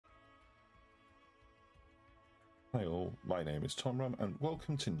Hi all, my name is Tomrom and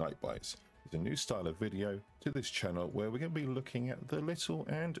welcome to Nite. It's a new style of video to this channel where we're going to be looking at the little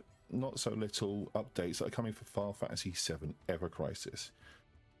and not so little updates that are coming for Final Fantasy VII Ever Crisis.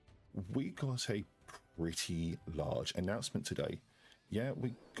 We got a pretty large announcement today. Yeah,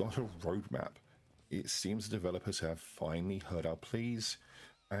 we got a roadmap. It seems the developers have finally heard our pleas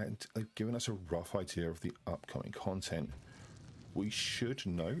and have given us a rough idea of the upcoming content. We should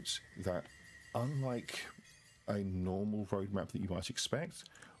note that unlike a normal roadmap that you might expect,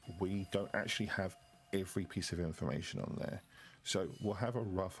 we don't actually have every piece of information on there. So we'll have a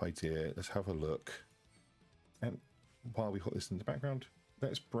rough idea. Let's have a look. And while we put this in the background,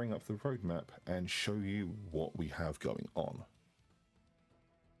 let's bring up the roadmap and show you what we have going on.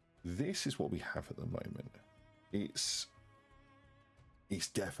 This is what we have at the moment. It's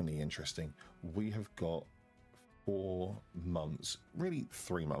definitely interesting. We have got 4 months, really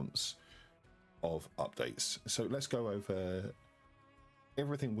 3 months of updates. So let's go over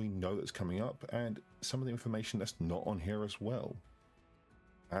everything we know that's coming up and some of the information that's not on here as well.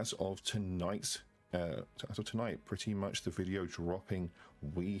 As of tonight, pretty much the video dropping,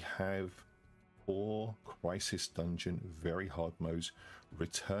 we have 4 Crisis Dungeon very hard modes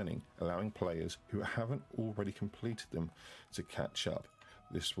returning, allowing players who haven't already completed them to catch up.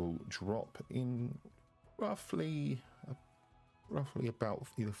 This will drop in roughly about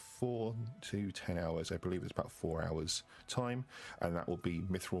either 4 to 10 hours. I believe it's about 4 hours time, and that will be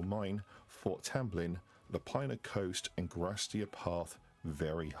Mithril Mine, Fort Tamblin, Lapina Coast, and Grastia Path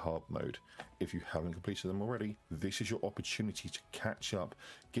very hard mode. If you haven't completed them already, this is your opportunity to catch up,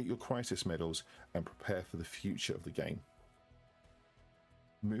 get your Crisis medals, and prepare for the future of the game.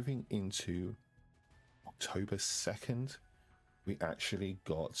 Moving into October 2nd, we actually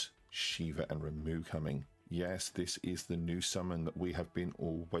got Shiva and Ramu coming. Yes, this is the new summon that we have been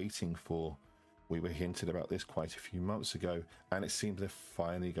all waiting for. We were hinted about this quite a few months ago, and it seems they're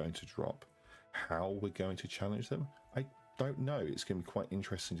finally going to drop. How we're going to challenge them, I don't know. It's going to be quite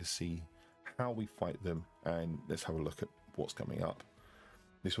interesting to see how we fight them, and let's have a look at what's coming up.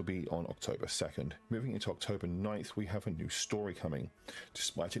 This will be on October 2nd. Moving into October 9th, we have a new story coming.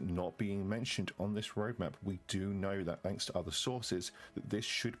 Despite it not being mentioned on this roadmap, we do know that thanks to other sources, that this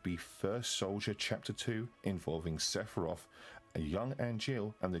should be First Soldier Chapter 2 involving Sephiroth, a young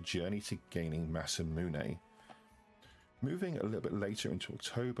Angeal, and the journey to gaining Masamune. Moving a little bit later into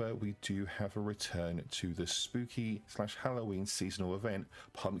October, we do have a return to the spooky/Halloween seasonal event,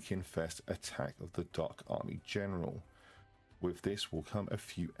 Pumpkin Fest Attack of the Dark Army General. With this will come a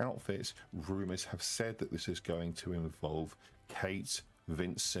few outfits. Rumors have said that this is going to involve Kate,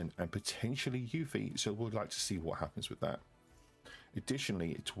 Vincent, and potentially Yuffie, so we'd like to see what happens with that.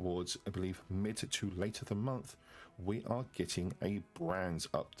 Additionally, towards, I believe, mid to later the month, we are getting a brands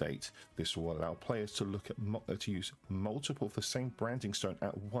update. This will allow players to look at to use multiple of the same branding stone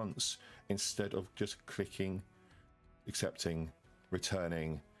at once, instead of just clicking, accepting,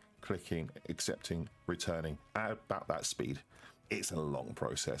 returning, clicking, accepting, returning at about that speed. It's a long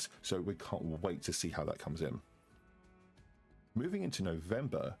process, so we can't wait to see how that comes in. Moving into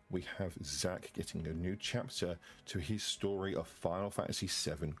November, we have Zack getting a new chapter to his story of Final Fantasy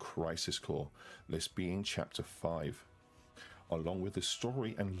VII Crisis Core, this being Chapter 5. Along with the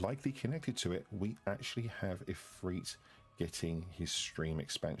story and likely connected to it, we actually have Ifrit getting his stream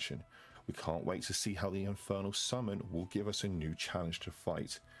expansion. We can't wait to see how the Infernal Summon will give us a new challenge to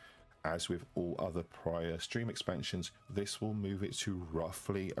fight. As with all other prior stream expansions, this will move it to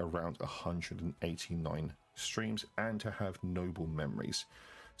roughly around 189 streams and to have noble memories.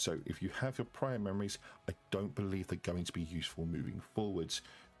 So if you have your prior memories, I don't believe they're going to be useful moving forwards,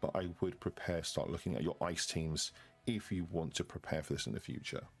 but I would start looking at your ice teams if you want to prepare for this in the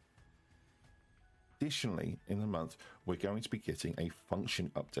future. Additionally, in the month, we're going to be getting a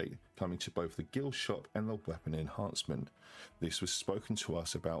function update coming to both the guild shop and the weapon enhancement. This was spoken to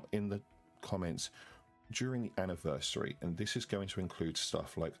us about in the comments during the anniversary, and this is going to include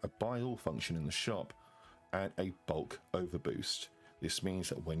stuff like a buy all function in the shop and a bulk overboost. This means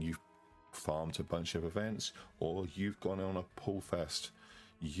that when you've farmed a bunch of events or you've gone on a pull fest,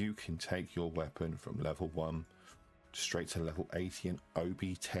 you can take your weapon from level 1 straight to level 80 and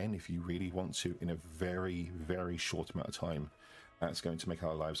OB10 if you really want to in a very, very short amount of time. That's going to make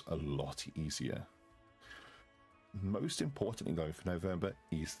our lives a lot easier. Most importantly though for November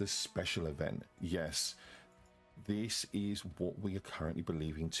is the special event. Yes, this is what we are currently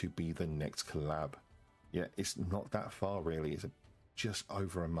believing to be the next collab. Yeah, it's not that far really, it's just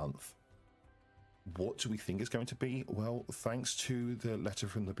over a month. What do we think it's going to be? Well, thanks to the letter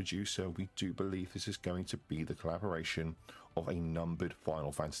from the producer, we do believe this is going to be the collaboration of a numbered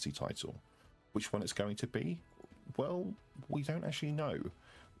Final Fantasy title. Which one it's going to be? well, we don't actually know.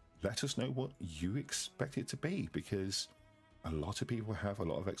 Let us know what you expect it to be, because a lot of people have a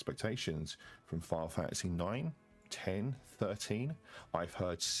lot of expectations from Final Fantasy 9, 10, 13. I've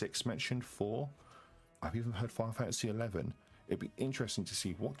heard 6 mentioned, 4. I've even heard Final Fantasy 11. It'd be interesting to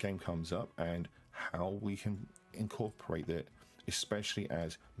see what game comes up and how we can incorporate it, especially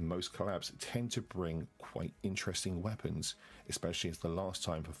as most collabs tend to bring quite interesting weapons, especially as the last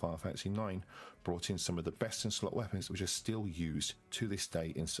time for Final Fantasy 9 brought in some of the best in slot weapons which are still used to this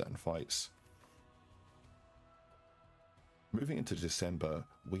day in certain fights. Moving into December,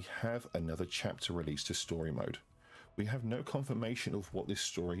 we have another chapter release to story mode. We have no confirmation of what this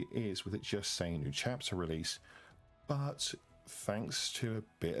story is, with it just saying new chapter release, but thanks to a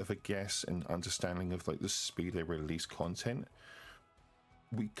bit of a guess and understanding of like the speed they release content,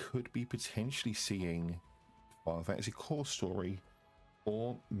 we could be potentially seeing Final Fantasy core story,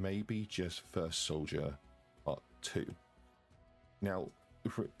 or maybe just First Soldier Part 2. Now,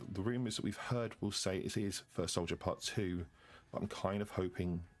 the rumors that we've heard will say it is First Soldier Part 2, but I'm kind of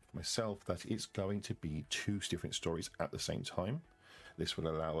hoping for myself that it's going to be 2 different stories at the same time. This will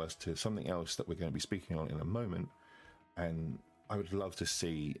allow us to something else that we're going to be speaking on in a moment, and I would love to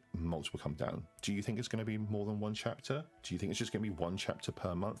see multiple come down. Do you think it's going to be more than 1 chapter? Do you think it's just going to be 1 chapter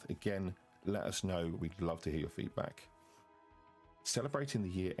per month? Again, let us know. We'd love to hear your feedback. Celebrating the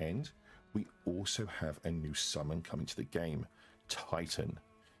year end, we also have a new summon coming to the game, Titan.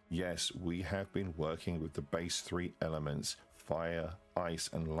 Yes, we have been working with the base 3 elements, fire, ice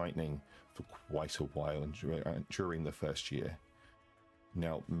and lightning, for quite a while during the first year.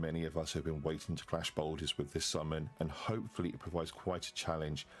 Now, many of us have been waiting to clash boulders with this summon, and hopefully it provides quite a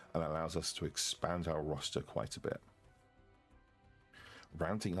challenge and allows us to expand our roster quite a bit.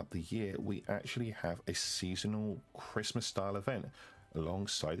 Rounding up the year, we actually have a seasonal Christmas style event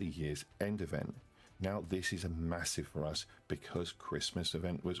alongside the year's end event. Now, this is a massive for us because Christmas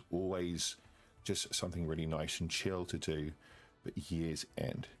event was always just something really nice and chill to do, but Year's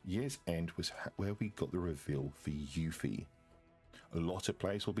End was where we got the reveal for Yuffie. A lot of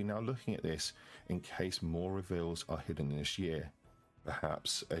players will be now looking at this in case more reveals are hidden this year.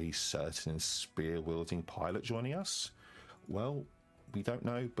 Perhaps a certain spear-wielding pilot joining us? Well, we don't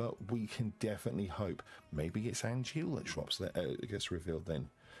know, but we can definitely hope. Maybe it's Angeal that drops that gets revealed then.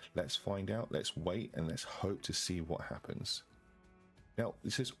 Let's find out, let's wait, and let's hope to see what happens. Now,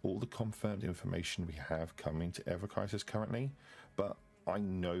 this is all the confirmed information we have coming to Ever Crisis currently, but I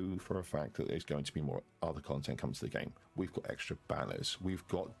know for a fact that there's going to be more other content coming to the game. We've got extra banners, we've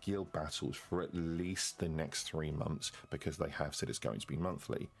got guild battles for at least the next 3 months, because they have said it's going to be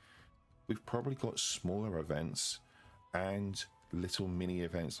monthly. We've probably got smaller events and little mini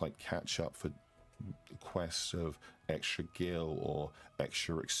events like catch up for quests of extra gil or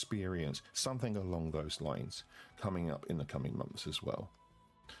extra experience, something along those lines coming up in the coming months as well.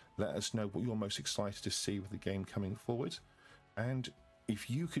 Let us know what you're most excited to see with the game coming forward, and if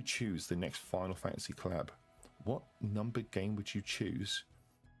you could choose the next Final Fantasy collab, what numbered game would you choose,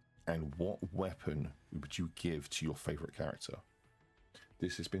 and what weapon would you give to your favorite character?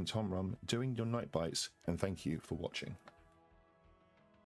 This has been Tomrom doing your Night Bites, and thank you for watching.